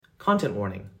Content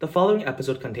warning. The following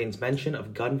episode contains mention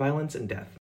of gun violence and death.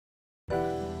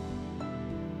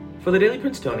 For the Daily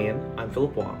Princetonian, I'm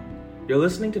Philip Wong. You're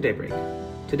listening to Daybreak.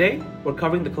 Today, we're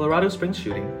covering the Colorado Springs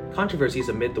shooting, controversies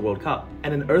amid the World Cup,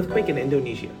 and an earthquake in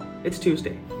Indonesia. It's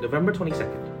Tuesday, November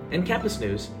 22nd. In campus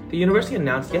news, the university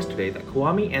announced yesterday that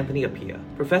Kwame Anthony Appiah,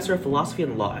 professor of philosophy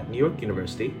and law at New York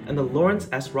University, and the Lawrence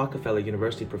S. Rockefeller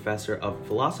University professor of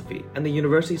philosophy and the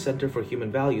University Center for Human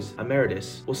Values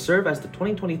emeritus, will serve as the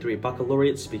 2023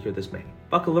 baccalaureate speaker this May.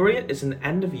 Baccalaureate is an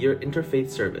end-of-year interfaith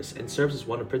service and serves as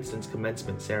one of Princeton's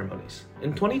commencement ceremonies.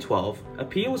 In 2012,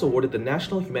 Appiah was awarded the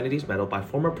National Humanities Medal by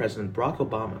former President Barack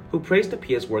Obama, who praised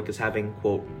Appiah's work as having,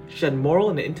 quote, shed moral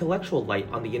and intellectual light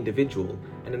on the individual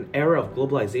in an era of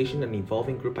globalization and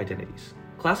evolving group identities.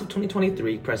 Class of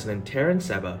 2023 President Taryn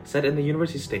Seba said in the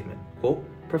university statement, quote,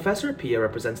 Professor Appiah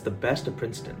represents the best of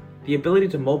Princeton, the ability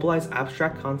to mobilize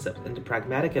abstract concepts into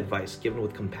pragmatic advice given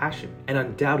with compassion, and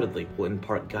undoubtedly will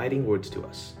impart guiding words to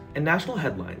us. In national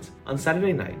headlines, on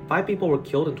Saturday night, 5 people were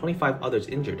killed and 25 others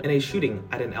injured in a shooting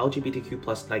at an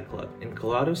LGBTQ+ nightclub in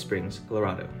Colorado Springs,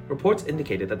 Colorado. Reports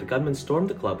indicated that the gunman stormed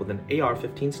the club with an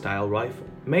AR-15 style rifle.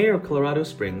 Mayor of Colorado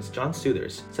Springs, John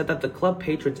Suthers, said that the club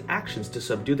patron's actions to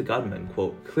subdue the gunman,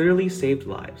 quote, clearly saved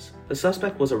lives. The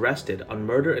suspect was arrested on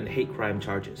murder and hate crime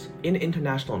charges. In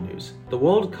international news, the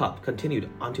World Cup continued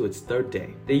onto its third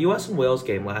day. The US and Wales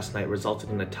game last night resulted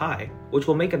in a tie, which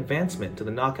will make advancement to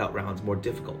the knockout rounds more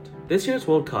difficult. This year's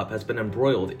World Cup has been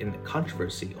embroiled in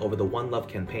controversy over the One Love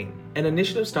campaign, an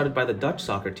initiative started by the Dutch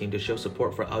soccer team to show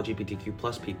support for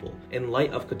LGBTQ+ people in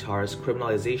light of Qatar's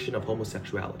criminalization of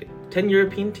homosexuality. 10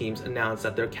 European teams announced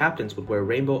that their captains would wear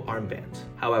rainbow armbands.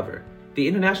 However, the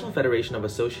International Federation of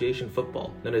Association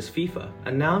Football, known as FIFA,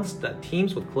 announced that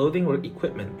teams with clothing or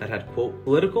equipment that had, quote,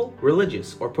 political,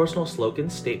 religious, or personal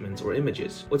slogans, statements, or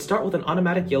images would start with an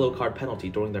automatic yellow card penalty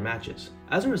during their matches.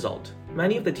 As a result,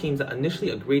 many of the teams that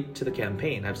initially agreed to the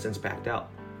campaign have since backed out.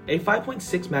 A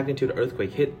 5.6 magnitude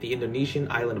earthquake hit the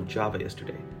Indonesian island of Java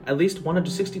yesterday. At least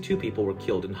 162 people were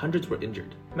killed and hundreds were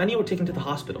injured. Many were taken to the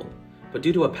hospital, but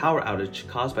due to a power outage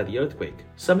caused by the earthquake,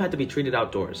 some had to be treated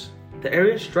outdoors. The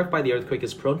area struck by the earthquake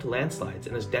is prone to landslides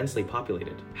and is densely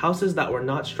populated. Houses that were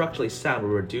not structurally sound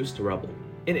were reduced to rubble.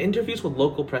 In interviews with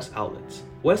local press outlets,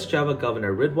 West Java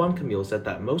Governor Ridwan Kamil said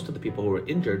that most of the people who were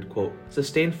injured, quote,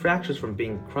 sustained fractures from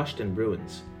being crushed in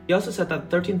ruins. He also said that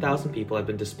 13,000 people had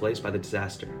been displaced by the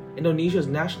disaster. Indonesia's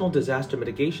National Disaster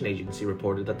Mitigation Agency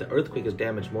reported that the earthquake has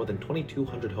damaged more than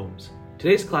 2,200 homes.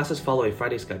 Today's classes follow a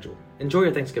Friday schedule. Enjoy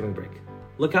your Thanksgiving break.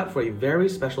 Look out for a very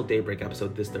special Daybreak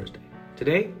episode this Thursday.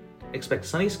 Today, expect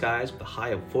sunny skies with a high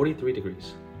of 43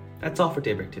 degrees. That's all for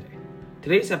Daybreak today.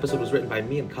 Today's episode was written by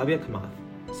me and Kavya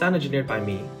Kamath, sound engineered by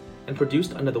me, and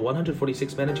produced under the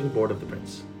 146 Managing Board of the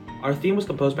Prince. Our theme was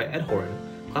composed by Ed Horan,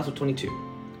 class of 22.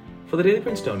 For the Daily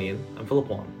Princetonian, I'm Philip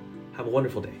Wong. Have a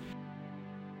wonderful day.